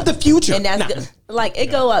the way of the future, and that's good. Like it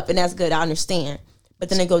go up, and that's good. I understand, but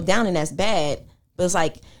then it go down, and that's bad. But it's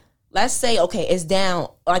like, let's say, okay, it's down,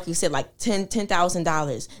 like you said, like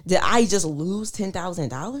 $10,000. Did I just lose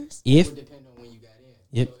 $10,000? If it would depend on when you got in.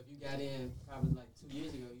 Yep. So if you got in probably like 2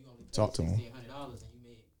 years ago, you only talk to him. $1,600 and you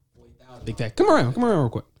made $40,000. Big Fat, come around real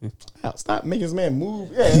quick. Stop making this man move.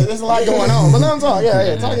 Yeah, there's a lot going on. But let him talk.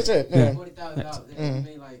 Yeah, talk your shit. Yeah. $40,000 and you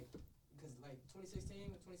made like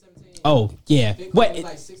 2016 or 2017. Oh yeah. Bitcoin What? was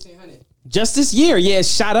like 1,600. Just this year, yeah, it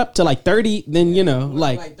shot up to like 30. Then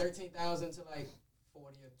like 13,000 to like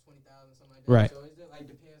 40 or 20,000, something like that. Right. So it just like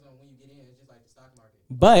depends on when you get in. It's just like the stock market.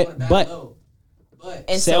 But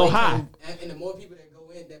sell high. And the more people that go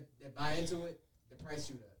in that buy into it, the price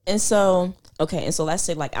shoot up. And so, okay, and so let's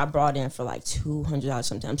say like I brought in for like $200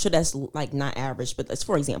 something. I'm sure that's like not average, but that's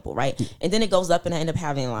for example, right? And then it goes up and I end up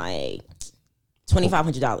having like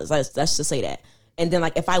 $2,500. Let's just say that. And then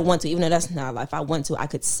like if I want to, even though that's not like if I want to, I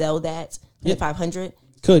could sell that $2,500.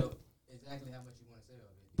 Could. Exactly how much you want to sell.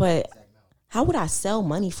 But how would I sell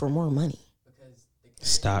money for more money? Because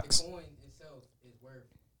stocks. The coin itself is worth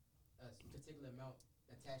a particular amount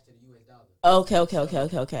attached to the US dollar.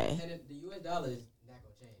 Okay. And the US dollar is not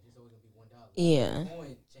going to change. It's always going to be $1. Yeah. The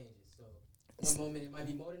coin changes. So one moment it might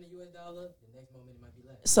be more than the US dollar. The next moment it might be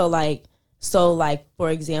less. So like for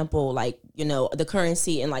example, like, you know, the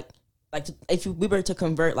currency and like if we were to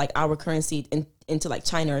convert like our currency into like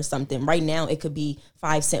China or something, right now it could be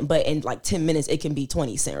 5 cents, but in like 10 minutes it can be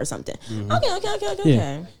 20 cents or something. Mm-hmm. Okay.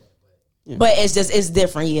 Yeah. Yeah. But it's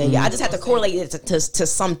different. Yeah. I just have to correlate it to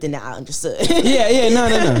something that I understood. Yeah.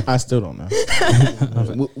 No. I still don't know.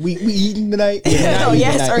 we eating tonight? Yeah, we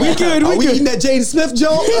good. We eating that Jaden Smith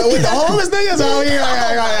joke with the homeless niggas out here?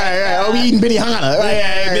 Are we eating Benihana?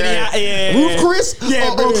 Yeah. Ruth Chris?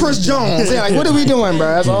 Or Chris Jones? Yeah, like what are we doing, bro?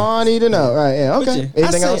 That's all I need to know. Right? Yeah. Okay.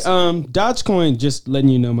 Anything else? Dogecoin, just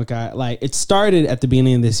letting you know, Makai, like it started at the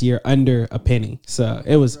beginning of this year under a penny, so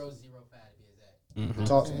it was. Mm-hmm.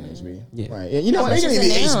 Talk to me, HB. Yeah. Right. You know what? They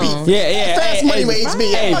need HB. Yeah. Fast money with HB.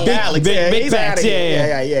 Hey, big facts.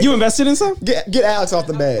 Yeah. You invested in some? Get Alex off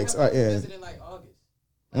the bags. All right, yeah. Invested in like August.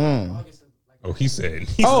 August of like Oh, he said.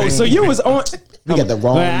 So you was on. We got the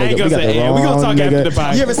wrong nigga. We got the wrong we gonna talk nigga. after the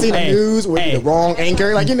podcast. You ever seen the news with the wrong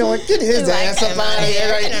anchor? Like, you know, get his ass up out of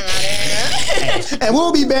here. Right? And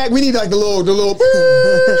we'll be back. We need like the little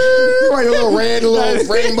right, the little red, the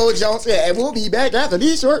little rainbow jumps. Yeah, and we'll be back after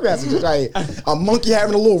these short messages. Like a monkey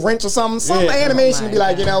having a little wrench or something. Some animation to be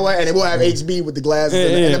like, you know what? And then we'll have HB with the glasses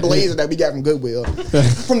and the blazer that we got from Goodwill.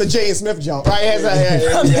 From the Jay and Smith jump. Right?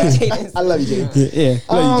 I love you, Jay. Yeah.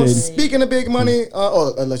 Love you, Jaden. Speaking of big money,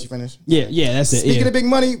 unless you finish. Yeah, that's it. Speaking of big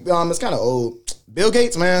money, it's kind of old. Bill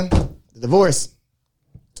Gates, man, the divorce.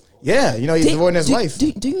 Yeah, you know he's divorcing his wife.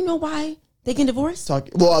 Do you know why they can divorce?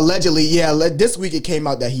 Well, allegedly, yeah. This week it came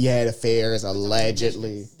out that he had affairs,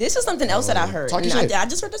 allegedly. This is something else that I heard. I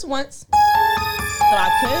just heard this once. So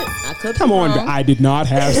I could. Come on, I did not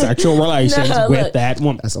have sexual relations with that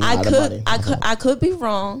woman. That's a lot of money. I could be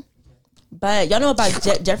wrong, but y'all know about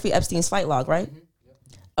Jeffrey Epstein's flight log, right?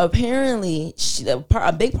 Apparently,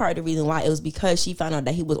 a big part of the reason why it was because she found out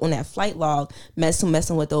that he was on that flight log messing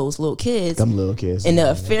with those little kids. Them little kids. And the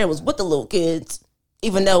affair was with the little kids,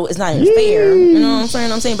 even though it's not an affair. You know what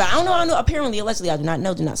I'm saying? But I don't know. Apparently, allegedly, I do not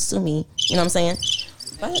know. Do not sue me. You know what I'm saying?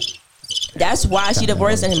 But that's why she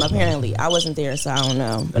divorced him, apparently. I wasn't there, so I don't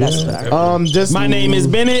know. But that's what I heard. My name is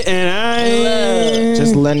Bennett, and I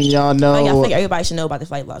just letting y'all know. I think everybody should know about the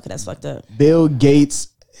flight log, because that's fucked up. Bill Gates'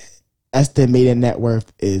 estimated net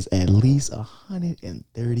worth is at least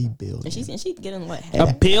 $130 billion. And she's getting what?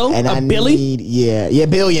 A bill? And a Billy? Yeah,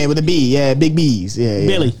 billion with a B. Yeah, big B's. Yeah.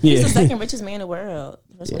 Billy. Yeah. He's the second richest man in the world.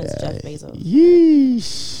 First one is Jeff Bezos.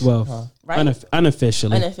 Yeesh. Well, right?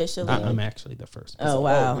 Unofficially. I'm actually the first. Oh,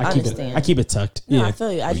 wow. I understand. I keep it tucked. No, Yeah. I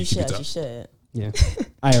feel you. You should. Yeah.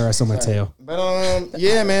 IRS on my tail. But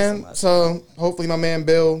yeah, man. So hopefully my man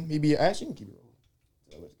Bill, he be actually you can keep it.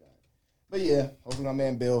 But yeah, hopefully my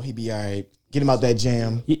man Bill, he be all right. Get him out that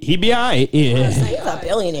jam. He be all right. Yeah. He's a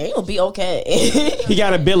billionaire. He'll be okay. He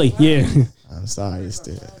got a Billy. Yeah. I'm sorry. It's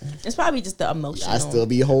probably just the emotion. I still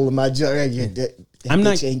be holding my jug. I'm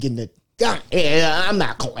not ain't getting the. Yeah, I'm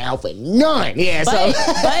not going out for none. Yeah, but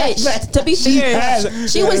to be fair,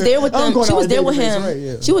 she was there with them. She was there with him. Right,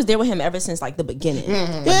 yeah. She was there with him ever since like the beginning.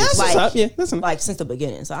 Mm-hmm. Yeah, that's what's up. Yeah, that's like since the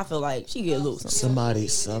beginning. So I feel like she get loose. Somebody.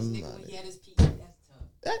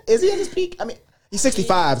 Is he at his peak? I mean, he's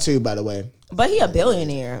 65 too, by the way. But he a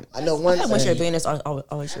billionaire. I know one thing. Once you're a billionaire,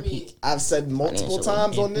 always your peak. I've said multiple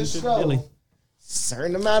times on this show.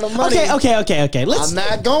 Certain amount of money. Okay. I'm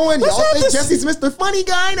not going. Y'all think Jesse Smith's the funny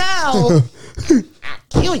guy now? I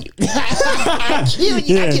kill you. I kill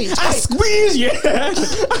you. Yeah. I squeeze you.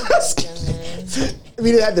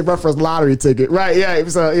 We didn't have the reference lottery ticket, right? Yeah.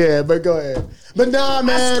 So yeah, but go ahead. But nah,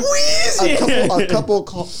 man. I squeeze you. A couple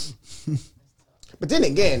calls. But then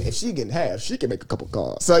again, if she getting half, she can make a couple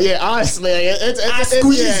calls. So yeah, honestly, I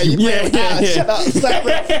squeeze you. Shut up. Stop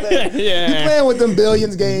that. Yeah. You playing with them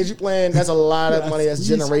billions games. You playing. That's a lot of money. That's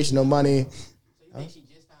generational money. So you think she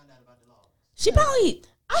just found out about the law? She probably.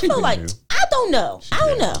 I feel like I don't know. I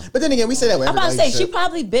don't know. But then again, we say that. I'm about to say she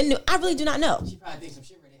probably been. I really do not know. She probably thinks some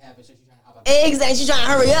shit really happened, so she's trying to hop out. Exactly. She's trying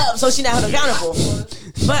to hurry up so she not held accountable.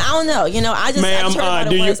 But I don't know. You know, I just heard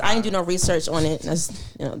about it once. I didn't do no research on it. That's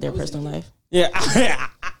their personal life. Yeah.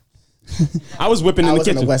 I was whipping in the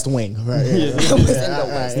kitchen. In the West Wing, right?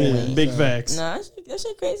 Yeah. Big facts. Nah, that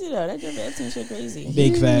shit crazy though. That Jeff Epstein shit crazy.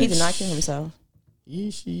 Big facts. He did not kill himself.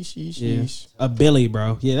 Yeesh. A Billy,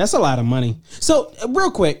 bro. Yeah, that's a lot of money. So,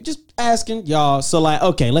 real quick, just asking y'all. So, like,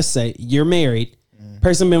 okay, let's say you're married.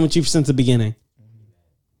 Person been with you since the beginning.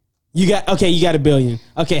 You got a billion.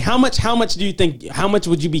 Okay, how much do you think? How much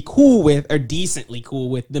would you be cool with or decently cool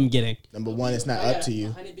with them getting? Number one, it's not up to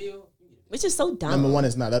you. Which is so dumb. Number one,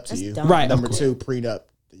 it's not up to you. Dumb. Right. Number two, prenup.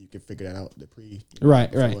 You can figure that out. Right.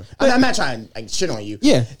 I'm not trying to shit on you.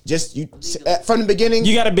 Yeah. Just you from the beginning.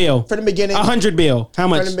 You got a bill. From the beginning. 100 bill. How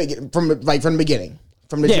much? From the beginning.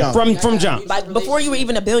 From the jump. From jump. Like before you were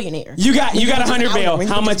even a billionaire. You got 100 bill.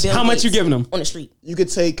 How much you giving them? On the street. You could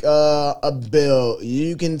take a bill.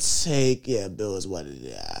 You can take bill is what it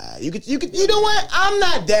is. You could you know what? I'm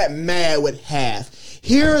not that mad with half.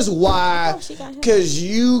 Here's why. Cause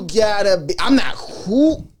you gotta be I'm not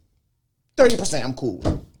cool. 30% I'm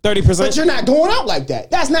cool. 30%. But you're not going out like that.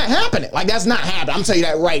 That's not happening. Like, that's not happening. I'm telling you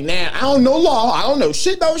that right now. I don't know law. I don't know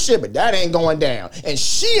shit, but that ain't going down. And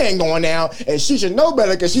she ain't going down. And she should know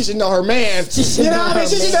better because she should know her man. You know what I mean?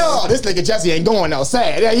 She should know, this nigga Jesse ain't going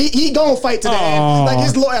outside. Yeah, he gonna fight today.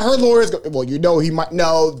 Like, her lawyer's well, you know he might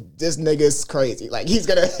know this nigga's crazy. Like, he's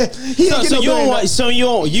gonna you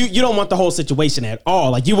don't want the whole situation at all.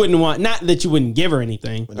 Like, you wouldn't want, not that you wouldn't give her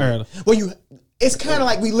anything. Well, it's kind of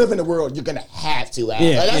like we live in a world you're gonna have to. Al.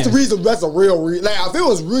 Like, that's the reason. That's a real reason. Like, if it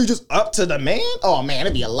was really just up to the man, oh man,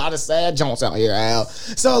 it'd be a lot of sad Jones out here, Al.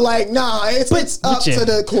 So like, nah, it's up to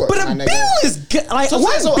the court. But a bill is good. Like, so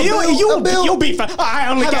you'll be fine. I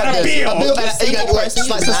only got a bill. You got like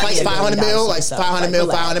 500 mil, like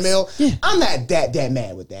 500 mil. Yeah. I'm not that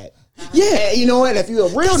mad with that. Yeah, and you know what? If you're a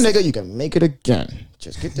real nigga, you can make it again.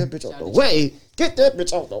 Just get that bitch out the way. Get that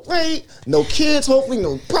bitch out the way. No kids, hopefully,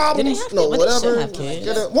 no problems, no whatever.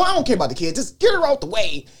 Well, I don't care about the kids. Just get her out the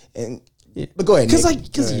way. But go ahead, Because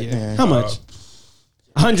how much?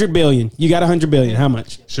 100 billion. You got 100 billion. How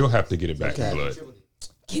much? She'll have to get it back in blood.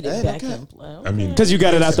 Get it back in blood. I mean, because you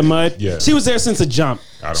got it out the mud. Yeah, she was there since the jump.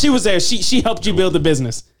 She was there. She helped you build the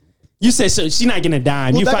business. You said so. She's not getting a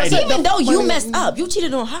dime. You fight it. Even though you messed up, you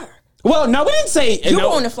cheated on her. Well, no, we didn't say you were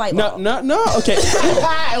on the flight. No, okay.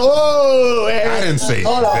 Whoa, I didn't say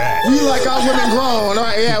that. We like our women grown,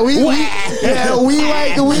 right? Yeah, we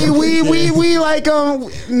like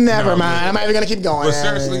Never mind. I'm not even gonna keep going. But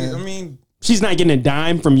seriously, I mean, she's not getting a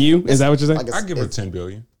dime from you. Is that what you're saying? I give her 10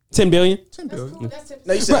 billion. 10 billion? 10 billion. Cool.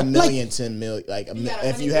 No, you said a million, 10 million. Like,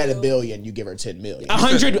 if you had a billion, you give her 10 million.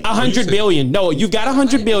 100 billion. No, you've got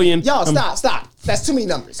 100 billion. Y'all, stop. That's too many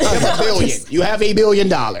numbers. You have a billion. You have $1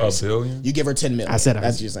 billion. A billion? You give her 10 million. I said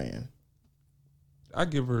that's what you're saying. I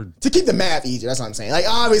give her... To keep the math easier, that's what I'm saying. Like,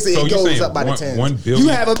 obviously, it goes up by the 10. 1 billion?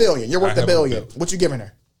 You have $1 billion. You're worth $1 billion. What you giving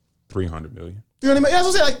her? 300 million. You know what I mean? That's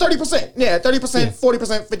what I'm saying, like 30%. Yeah, 30%,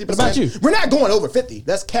 40%, 50%. What about you? We're not going over 50.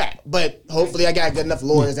 That's cap. But hopefully I got good enough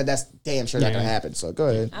lawyers that's damn sure that can happen. So go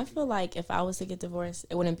ahead. I feel like if I was to get divorced,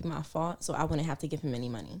 it wouldn't be my fault. So I wouldn't have to give him any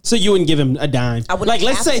money. So you wouldn't give him a dime? I wouldn't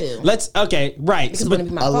let's say, right. Because it wouldn't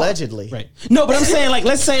be my fault. Allegedly. Right. No, but I'm saying like,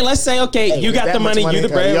 let's say, okay, hey, you got the money, you the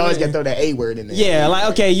bread. You always got to throw that A word in there. Yeah, like,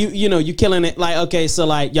 okay, you killing it. Like, okay, so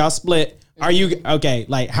like y'all split. Are you, okay,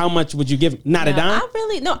 like how much would you give? Not a dime? I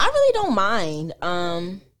really don't mind.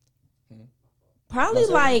 Probably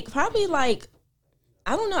like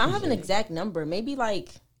I don't know. I don't have an exact number. Maybe like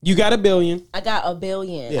you got $1 billion. I got $1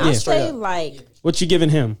 billion. Yeah, I'd say like what you giving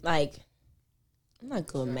him? Like I'm not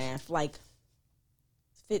good at math. Like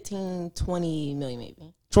 15, 20 million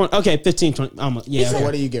maybe. 20, okay, 15, 20. Yeah. So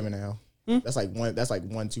what are you giving now? That's like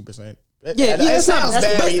 1-2%. Yeah, it sounds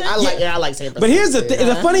bad. I like saying. But here's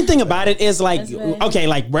the funny thing about it is like, okay,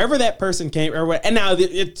 like wherever that person came, and now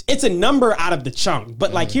it's a number out of the chunk.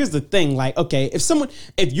 But like, here's the thing, like, okay,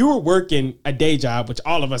 if you were working a day job, which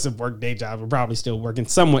all of us have worked day jobs, we're probably still working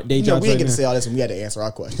somewhat day jobs. We ain't gonna say all this, and we had to answer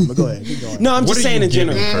our question. But go ahead, keep going. No, I'm just saying in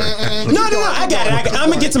general. No, I got it. I'm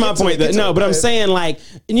gonna get to my point. No, but I'm saying like,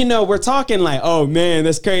 we're talking like, oh man,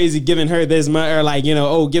 that's crazy, giving her this money, or like,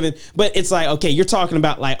 giving. But it's like, okay, you're talking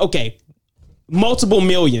about like, okay. Multiple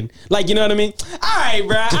million, like, you know what I mean? All right,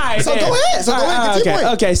 bro. All right, so go ahead. Get to your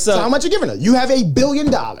point. Okay, so how much you giving her? You have $1 billion.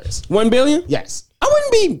 $1 billion? Yes. I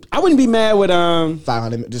wouldn't be mad with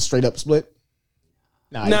 500, just straight up split.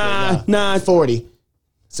 Nah. 40.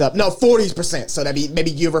 So no, 40%. So that'd be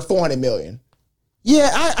maybe give her 400 million. Yeah,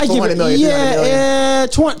 I give it. Million, yeah,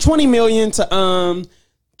 20 million to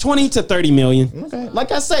 20 to 30 million. Okay.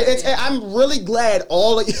 Like I said, I'm really glad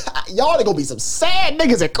all of y'all are gonna be some sad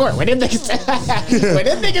niggas at court. When them niggas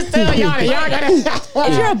tell y'all gotta.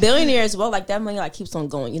 If you're a billionaire as well, like that money like keeps on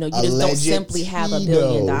going. You just don't simply have $1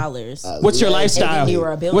 billion. What's your lifestyle?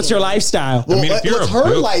 What's your lifestyle? Well, what's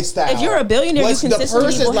her lifestyle? If you're a billionaire, you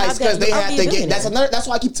consistently will have that. They have to get. That's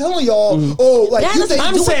why I keep telling y'all. Oh, like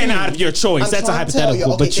I'm saying out of your choice. That's a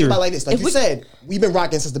hypothetical. But think about it like this. Like you said, we've been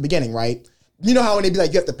rocking since the beginning, right? You know how when they be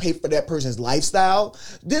like, you have to pay for that person's lifestyle?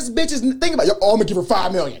 This bitch is, think about it, I'm gonna give her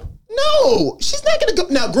 $5 million. No, she's not gonna go.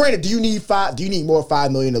 Now, granted, do you need more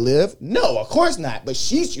 $5 million to live? No, of course not. But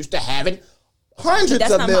she's used to having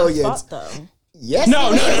hundreds of millions. That's not my fault, though. Yes, no.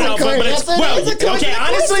 Okay,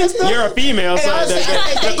 honestly, you're a female, so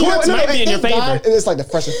the courts might be in your favor. It's like the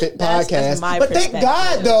Fresh and Fit podcast. But thank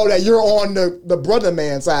God, though, that you're on the brother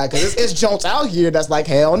man side, because it's Jones out here that's like,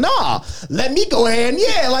 hell nah. Let me go ahead and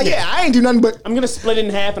I ain't do nothing but. I'm going to split it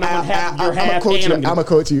in half, and I'm going to have your half. I'm going to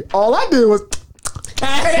quote you. All I did was. now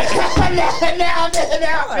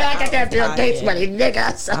I got that Bill Gates money,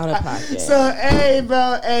 nigga. So, hey,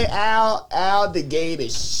 bro, Al, the game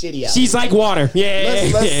is shitty out. She's like water. Yeah.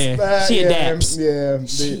 She adapts. Yeah,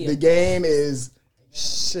 the game is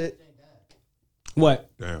shit. What?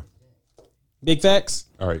 Damn. Big facts?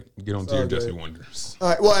 All right, get on to your Jesse Wonders. All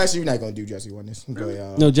right, well, actually, you're not going to do Jesse Wonders.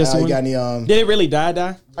 No, Jesse Wonders? You got any, Did it really die? I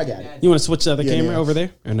got it. You want to switch the other camera over there?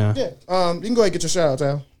 Or no? Yeah. You can go ahead and get your shout out,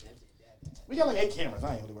 Al. We got like 8 cameras.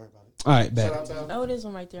 I ain't really worried about it. All right, bet. Oh, it is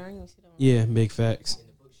one right there. I didn't even see that one. Yeah, big facts.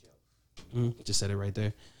 Just said it right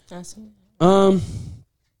there. I see.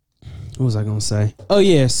 What What was I gonna say? Oh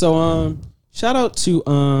yeah, so shout out to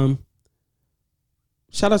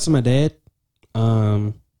my dad.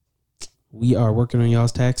 We are working on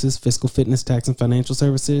y'all's taxes, fiscal fitness, tax and financial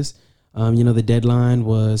services. The deadline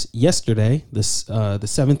was yesterday, the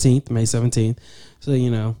 17th, May 17th.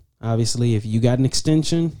 So, obviously if you got an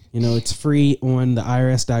extension, it's free on the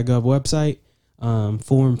irs.gov website.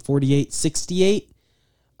 Form 4868.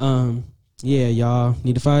 Y'all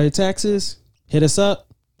need to file your taxes. Hit us up.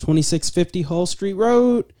 2650 Hull Street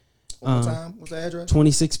Road. One more time. What's the address?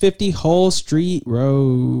 2650 Hull Street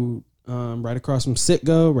Road. Right across from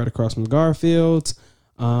Citgo, right across from Garfield's.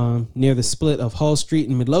 Near the split of Hull Street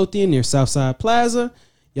and Midlothian, near Southside Plaza.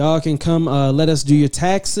 Y'all can come let us do your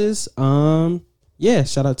taxes.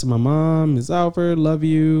 Shout out to my mom, Ms. Alford, love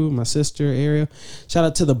you. My sister, Ariel. Shout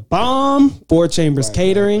out to the Bomb, Four Chambers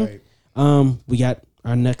Catering. Right. We got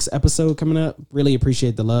our next episode coming up. Really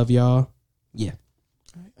appreciate the love, y'all. Yeah.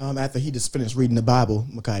 After he just finished reading the Bible,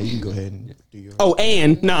 Micaiah, you can go ahead and do your. Oh,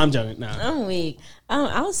 and no, I'm joking. No, I'm weak.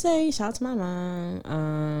 I would say shout out to my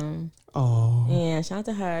mom. Yeah, shout out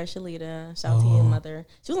to her, Shalita. Shout out to your mother.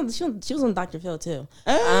 She was on Dr. Phil too.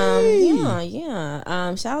 Hey.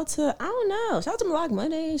 Shout out to Shout out to Malak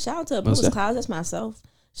Monday. Shout out to Bruce Clouds. That's myself.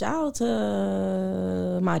 Shout out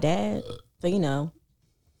to my dad for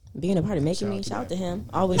being a part of making me. Shout out to him.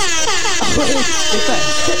 Always.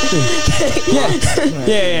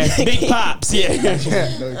 Yeah. Big pops. Yeah.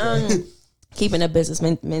 Keeping a business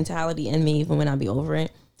mentality in me even when I be over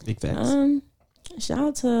it. Big facts. Shout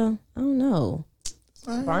out to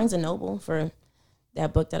Barnes and Noble for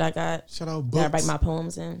that book that I got. Shout out that I books. write my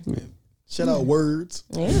poems in. Yeah. Shout out words.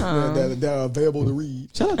 Yeah. That are available to read.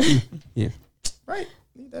 Shout out to you. Yeah. Right.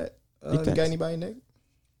 Need that. You got anybody, Nick?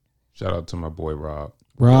 Shout out to my boy Rob.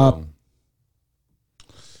 Got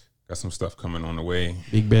some stuff coming on the way.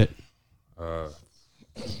 Big bet. Shout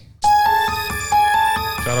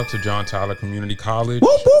out to John Tyler Community College.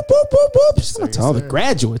 Whoop, whoop, whoop, whoop, whoop. Shout out to all the sir.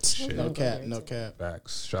 graduates. Shit. No cap.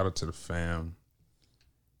 Facts. Shout out to the fam.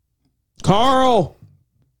 Carl.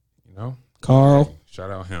 Carl.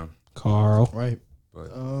 Shout out him. Carl. Right.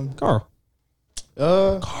 But Carl.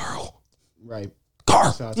 Carl. Right.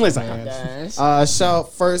 Carl. Shout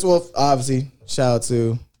out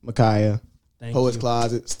to Micaiah. Poet's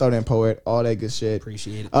Closet, Stuttering Poet, all that good shit.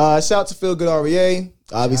 Appreciate it. Shout out to Feel Good REA.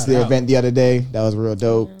 Obviously, the event the other day. That was real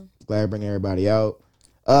dope. Glad to bring everybody out.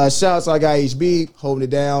 Shout out to our guy HB, holding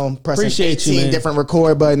it down, pressing Appreciate 18 you, different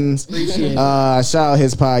record buttons. Appreciate it. Shout out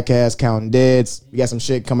his podcast, Counting Deads. We got some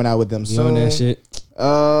shit coming out with them soon. On that shit.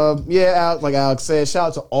 Like Alex said, shout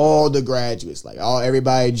out to all the graduates,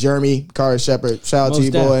 everybody. Jeremy, Carter Shepard, shout out to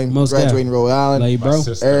you, boy. Graduating Rhode Island. Love you, bro.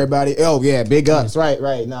 Everybody. Oh, yeah, big ups. Right.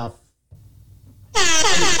 Nah. We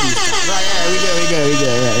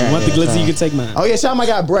good. Want the glitzy, you can take mine. Oh yeah, shout out my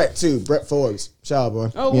guy Brett too. Brett Forbes. Shout out,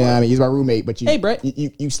 boy. Oh, yeah, he's my roommate, but hey, Brett.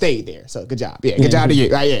 you stayed there, so good job. Yeah, good job to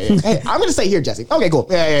you. Right, yeah. Hey, I'm gonna stay here, Jesse. Okay, cool.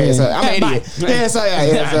 Yeah. So I'm an idiot.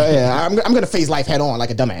 I'm gonna face life head on like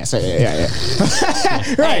a dumbass. Yeah.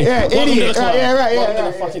 Right, idiot. Right.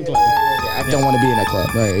 I don't want to be in that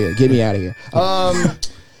club. Right, yeah. Get me out of here.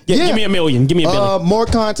 Give me a million. Give me a billion. More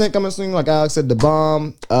content coming soon. Like Alex said, The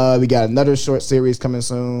Bomb. We got another short series coming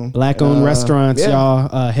soon. Black-owned restaurants,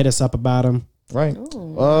 y'all. Hit us up about them. Right.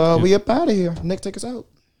 We up out of here. Nick, take us out.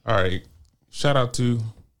 All right. Shout out to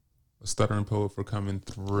the Stuttering Poet for coming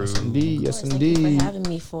through. Yes, Thank indeed. you for having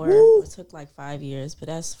me it took like 5 years, but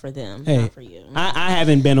that's for them, not for you. I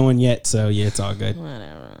haven't been on yet, so yeah, it's all good.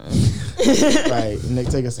 Whatever. Right. Nick,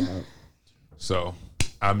 take us out. So,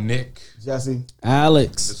 I'm Nick. Jesse.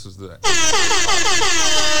 Alex. This was the